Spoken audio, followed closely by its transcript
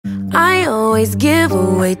I always give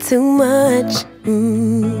away too much.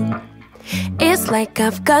 It's like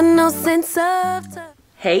I've got no sense of touch.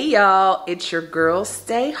 Hey y'all, it's your girl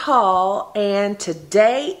Stae Hall, and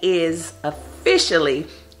today is officially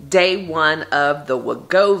day one of the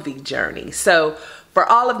Wegovy journey. So for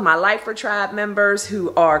all of my Lifer Tribe members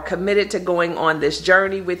who are committed to going on this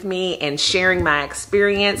journey with me and sharing my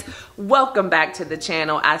experience, welcome back to the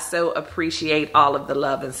channel. I so appreciate all of the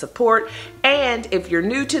love and support. And if you're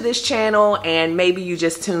new to this channel and maybe you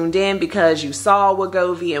just tuned in because you saw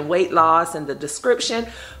Wegovy and weight loss in the description,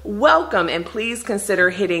 welcome, and please consider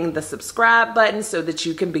hitting the subscribe button so that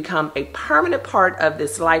you can become a permanent part of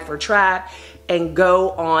this Lifer Tribe and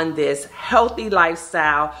go on this healthy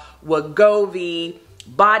lifestyle, Wegovy,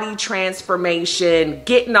 body transformation,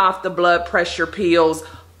 getting off the blood pressure pills,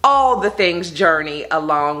 all the things journey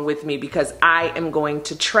along with me, because I am going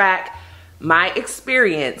to track my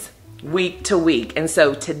experience week to week. And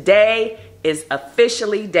so today is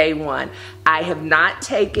officially day one. I have not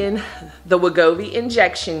taken the Wegovy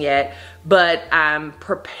injection yet, but I'm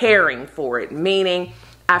preparing for it, meaning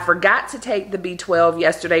I forgot to take the B12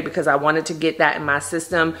 yesterday because I wanted to get that in my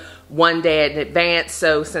system one day in advance.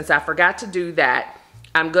 So since I forgot to do that,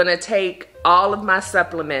 I'm gonna take all of my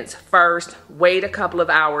supplements first, wait a couple of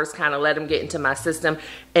hours, kind of let them get into my system,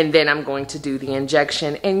 and then I'm going to do the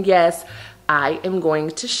injection. And yes, I am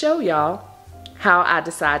going to show y'all how I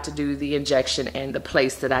decide to do the injection and the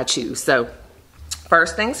place that I choose. So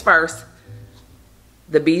first things first,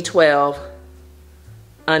 the B12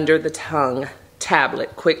 under the tongue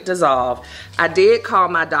tablet, quick dissolve. I did call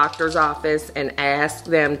my doctor's office and ask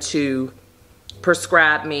them to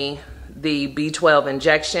prescribe me the B12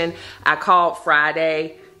 injection. I called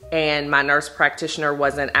Friday and my nurse practitioner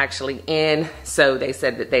wasn't actually in, so they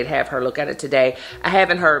said that they'd have her look at it today. I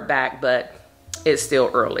haven't heard back, but it's still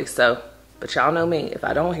early, so, but y'all know me, if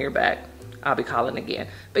I don't hear back, I'll be calling again.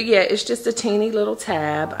 But yeah, it's just a teeny little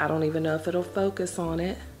tab. I don't even know if it'll focus on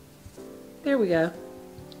it. There we go.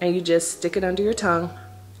 And you just stick it under your tongue,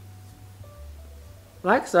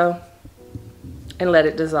 like so, and let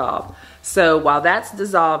it dissolve. So while that's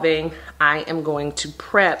dissolving, I am going to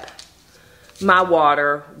prep my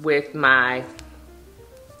water with my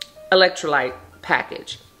electrolyte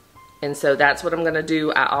package. And so that's what I'm gonna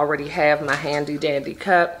do. I already have my handy dandy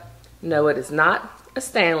cup. No, it is not a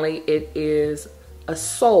Stanley, it is a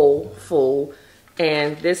Soulful,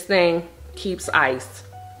 and this thing keeps ice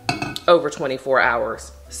over 24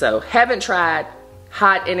 hours. So haven't tried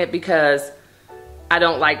hot in it because I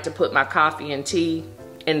don't like to put my coffee and tea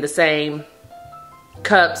in the same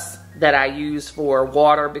cups that I use for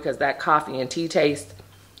water, because that coffee and tea taste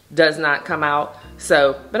does not come out.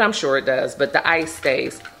 So, but I'm sure it does, but the ice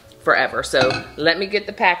stays forever. So let me get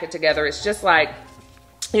the packet together. It's just like,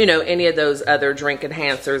 you know, any of those other drink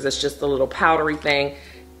enhancers. It's just a little powdery thing,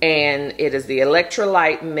 and it is the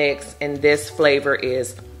electrolyte mix, and this flavor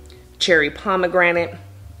is cherry pomegranate.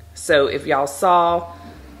 So if y'all saw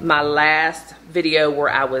my last video where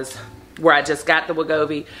I just got the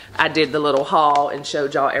Wegovy, I did the little haul and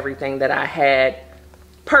showed y'all everything that I had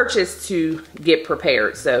purchased to get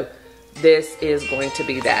prepared. So this is going to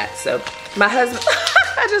be that. So my husband,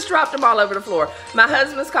 I just dropped them all over the floor. My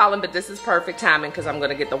husband's calling, but this is perfect timing because I'm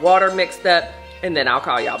gonna get the water mixed up and then I'll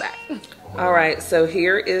call y'all back. All right, so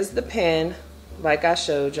here is the pen, like I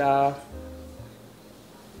showed y'all.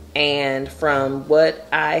 And from what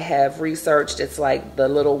I have researched, it's like the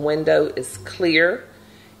little window is clear.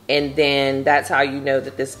 And then that's how you know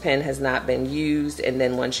that this pen has not been used. And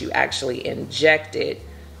then once you actually inject it,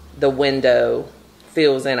 the window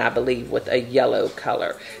fills in, I believe, with a yellow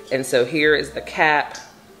color. And so here is the cap.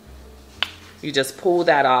 You just pull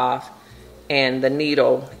that off, and the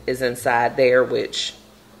needle is inside there, which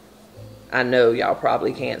I know y'all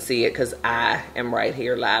probably can't see it because I am right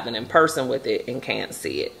here live and in person with it and can't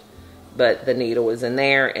see it. But the needle is in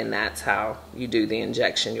there, and that's how you do the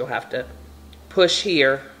injection. You'll have to push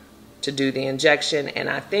here to do the injection. And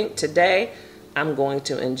I think today I'm going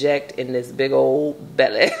to inject in this big old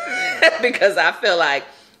belly because I feel like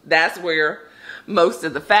that's where most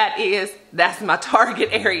of the fat is. That's my target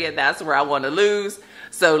area. That's where I want to lose.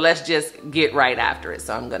 So let's just get right after it.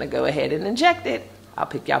 So I'm going to go ahead and inject it. I'll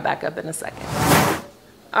pick y'all back up in a second.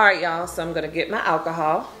 All right, y'all. So I'm going to get my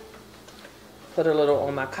alcohol, put a little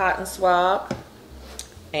on my cotton swab,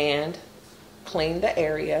 and clean the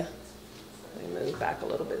area. Let me move back a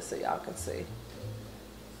little bit so y'all can see.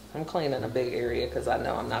 I'm cleaning a big area because I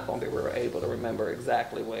know I'm not going to be able to remember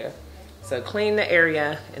exactly where. So clean the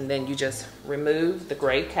area, and then you just remove the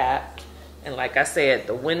gray cap. And like I said,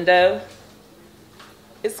 the window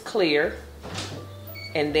is clear.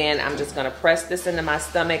 And then I'm just gonna press this into my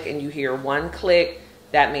stomach, and you hear one click.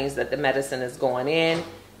 That means that the medicine is going in.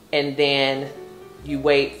 And then you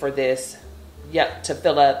wait for this to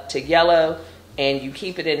fill up to yellow, and you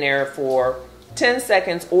keep it in there for 10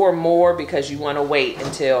 seconds or more because you wanna wait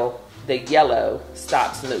until the yellow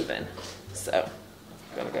stops moving. So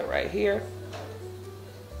I'm gonna go right here.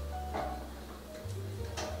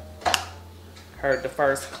 Heard the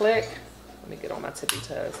first click. Let me get on my tippy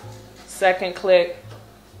toes. Second click.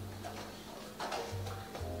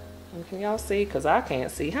 And can y'all see? Because I can't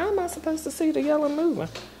see. How am I supposed to see the yellow moving?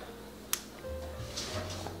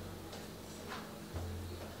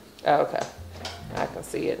 Oh, okay. I can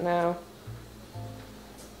see it now.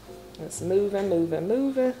 It's moving, moving,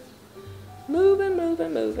 moving. Moving,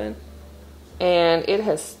 moving, moving. And it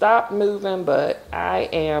has stopped moving, but I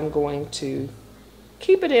am going to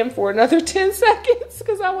keep it in for another 10 seconds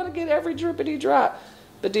because I want to get every drippity drop.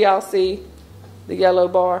 But do y'all see the yellow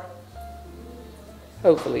bar?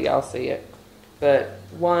 Hopefully y'all see it. But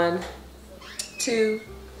 1, 2,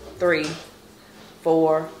 3,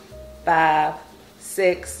 4, 5,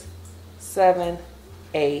 6, 7,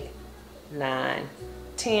 8, 9,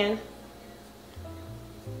 10.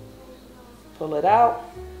 Pull it out.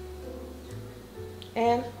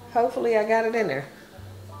 And hopefully I got it in there.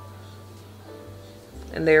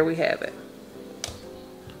 And there we have it.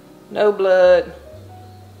 No blood.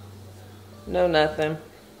 No nothing.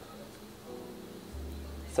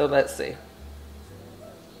 So let's see.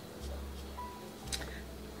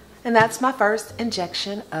 And that's my first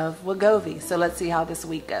injection of Wegovy. So let's see how this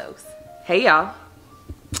week goes. Hey y'all.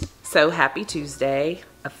 So happy Tuesday.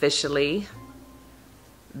 Officially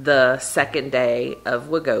the second day of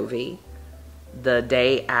Wegovy. The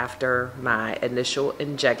day after my initial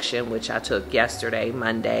injection, which I took yesterday,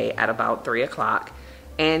 Monday, at about 3 o'clock.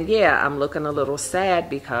 And yeah, I'm looking a little sad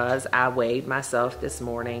because I weighed myself this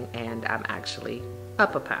morning and I'm actually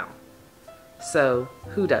up a pound. So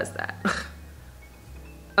who does that?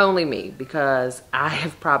 Only me, because I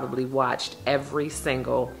have probably watched every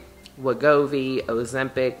single Wegovy,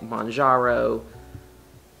 Ozempic, Mounjaro,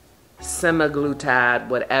 semaglutide,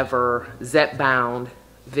 whatever, Zepbound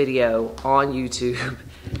video on YouTube,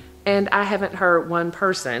 and I haven't heard one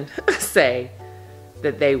person say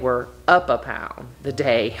that they were up a pound the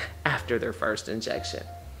day after their first injection.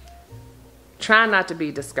 Trying not to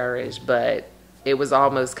be discouraged, but it was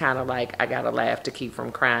almost kind of like I gotta laugh to keep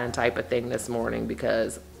from crying type of thing this morning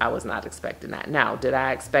because I was not expecting that. Now, did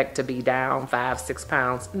I expect to be down 5-6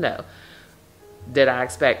 pounds? No. Did I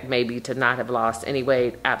expect maybe to not have lost any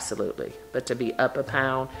weight? Absolutely. But to be up a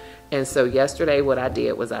pound. And so yesterday what I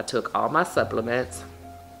did was I took all my supplements.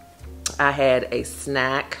 I had a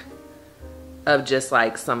snack of just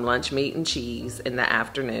like some lunch meat and cheese in the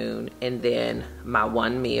afternoon, and then my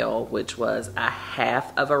one meal, which was a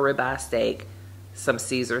half of a ribeye steak, some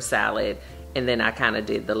Caesar salad, and then I kind of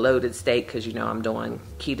did the loaded steak because you know I'm doing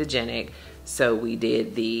ketogenic. So we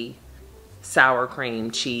did the sour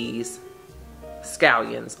cream cheese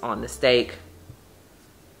scallions on the steak.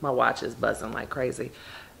 My watch is buzzing like crazy.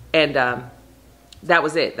 And that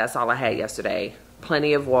was it. That's all I had yesterday.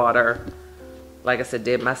 Plenty of water. Like I said,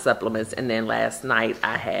 did my supplements. And then last night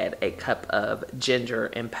I had a cup of ginger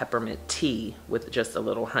and peppermint tea with just a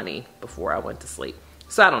little honey before I went to sleep.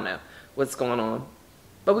 So I don't know what's going on.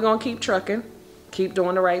 But we're going to keep trucking. Keep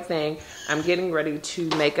doing the right thing. I'm getting ready to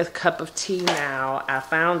make a cup of tea now. I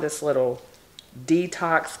found this little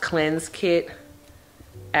detox cleanse kit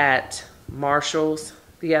at Marshall's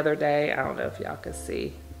the other day. I don't know if y'all can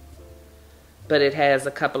see. But it has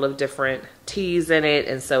a couple of different teas in it.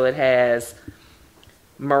 And so it has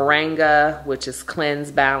moringa, which is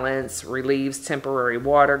cleanse balance, relieves temporary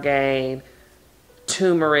water gain.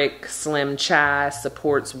 Turmeric slim chai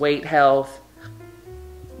supports weight health.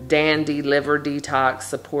 Dandy liver detox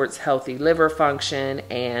supports healthy liver function.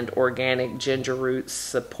 And organic ginger root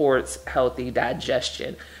supports healthy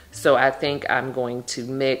digestion. So I think I'm going to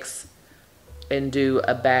mix and do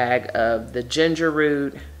a bag of the ginger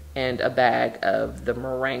root and a bag of the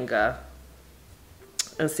moringa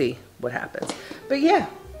and see what happens. But yeah,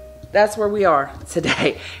 that's where we are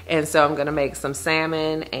today. And so I'm gonna make some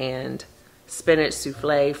salmon and spinach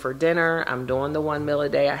souffle for dinner. I'm doing the 1 meal a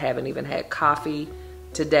day. I haven't even had coffee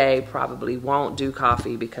today. Probably won't do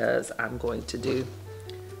coffee because I'm going to do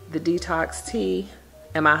the detox tea.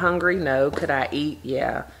 Am I hungry? No. Could I eat?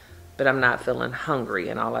 Yeah. But I'm not feeling hungry,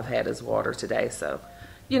 and all I've had is water today. So,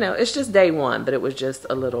 you know, it's just day one, but it was just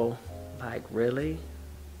a little like, really?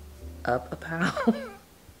 Up a pound?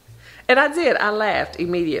 And I did. I laughed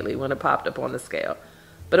immediately when it popped up on the scale.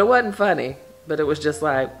 But it wasn't funny. But it was just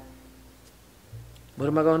like, what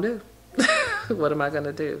am I going to do? what am I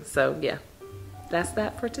gonna do? So yeah, that's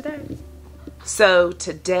that for today. So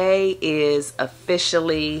today is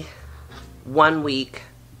officially 1 week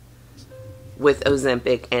with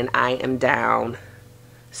Ozempic, and I am down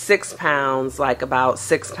 6 pounds, like about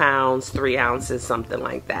 6 pounds, 3 ounces, something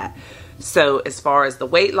like that. So as far as the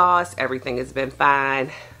weight loss, everything has been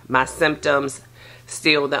fine. My symptoms,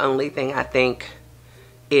 still the only thing I think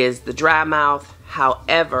is the dry mouth.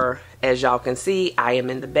 However, as y'all can see, I am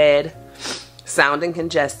in the bed, sounding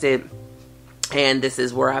congested, and this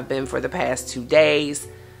is where I've been for the past 2 days.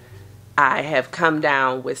 I have come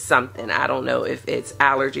down with something. I don't know if it's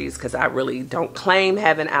allergies, because I really don't claim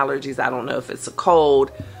having allergies. I don't know if it's a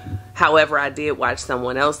cold. However, I did watch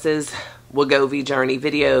someone else's Wegovy journey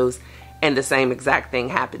videos, and the same exact thing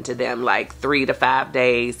happened to them. Like 3 to 5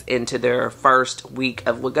 days into their first week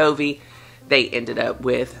of Wegovy, they ended up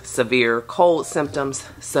with severe cold symptoms.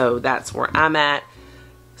 So that's where I'm at.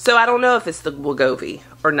 So I don't know if it's the Wegovy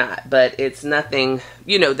or not, but it's nothing,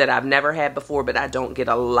 you know, that I've never had before. But I don't get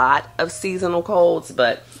a lot of seasonal colds,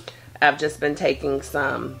 but I've just been taking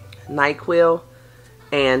some NyQuil,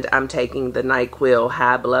 and I'm taking the NyQuil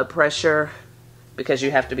high blood pressure, because you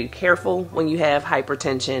have to be careful when you have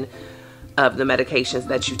hypertension of the medications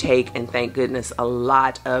that you take. And thank goodness a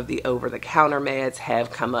lot of the over-the-counter meds have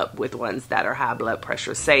come up with ones that are high blood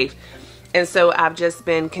pressure safe. And so I've just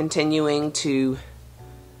been continuing to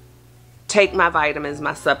take my vitamins,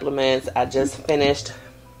 my supplements. I just finished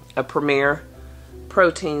a Premier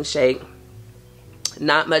protein shake.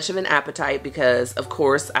 Not much of an appetite, because of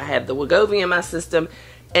course I have the Wegovy in my system,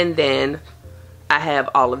 and then I have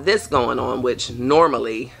all of this going on, which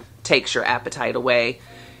normally takes your appetite away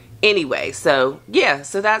anyway. So yeah,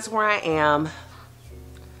 so that's where I am,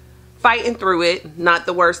 fighting through it. Not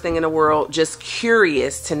the worst thing in the world. Just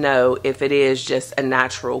curious to know if it is just a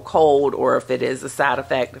natural cold or if it is a side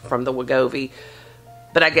effect from the Wegovy.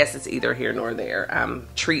 But I guess it's either here nor there. I'm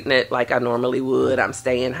treating it like I normally would. I'm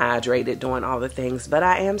staying hydrated, doing all the things. But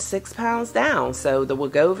I am 6 pounds down. So the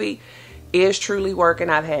Wegovy is truly working.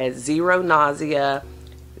 I've had 0 nausea,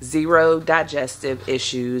 0 digestive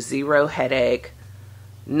issues, 0 headache,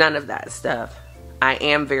 none of that stuff. I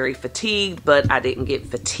am very fatigued, but I didn't get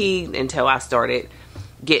fatigued until I started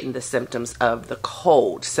getting the symptoms of the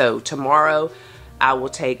cold. So tomorrow I will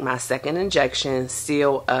take my second injection,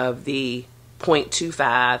 still of the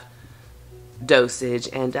 0.25 dosage,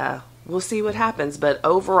 and we'll see what happens. But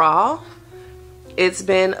overall, it's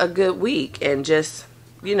been a good week, and just,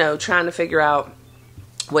 you know, trying to figure out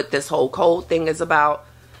what this whole cold thing is about.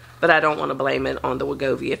 But I don't want to blame it on the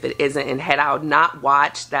Wegovy if it isn't. And had I not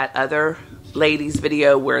watched that other lady's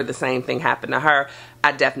video where the same thing happened to her,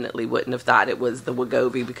 I definitely wouldn't have thought it was the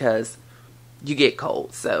Wegovy, because you get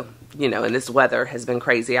cold. So, you know, and this weather has been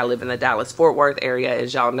crazy. I live in the Dallas-Fort Worth area,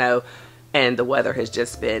 as y'all know, and the weather has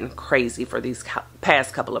just been crazy for these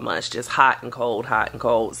past couple of months. Just hot and cold, hot and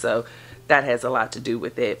cold. So that has a lot to do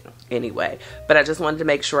with it anyway. But I just wanted to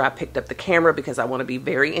make sure I picked up the camera, because I want to be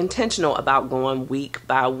very intentional about going week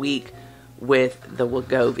by week with the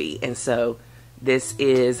Wegovy. And so this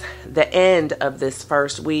is the end of this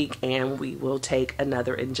first week, and we will take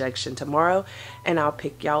another injection tomorrow, and I'll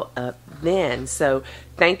pick y'all up then. So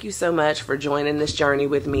thank you so much for joining this journey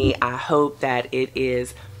with me. I hope that it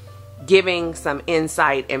is giving some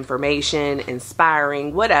insight, information,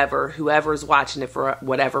 inspiring, whatever. Whoever's watching it, for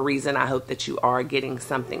whatever reason, I hope that you are getting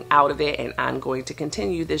something out of it. And I'm going to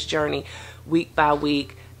continue this journey week by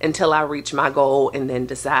week until I reach my goal, and then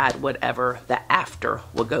decide whatever the after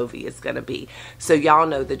Wegovy is going to be. So y'all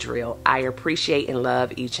know the drill. I appreciate and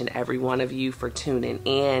love each and every one of you for tuning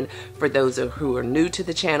in. For those who are new to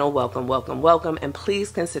the channel, welcome, welcome, welcome. And please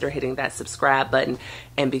consider hitting that subscribe button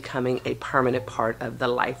and becoming a permanent part of the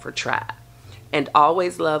Lifer Tribe. And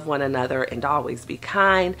always love one another, and always be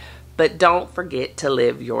kind. But don't forget to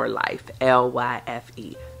live your life.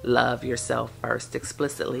 LYFE. Love yourself first,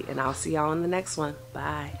 explicitly. And I'll see y'all in the next one.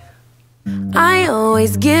 Bye. I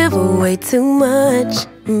always give away too much.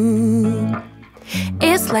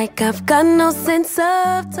 It's like I've got no sense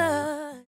of touch.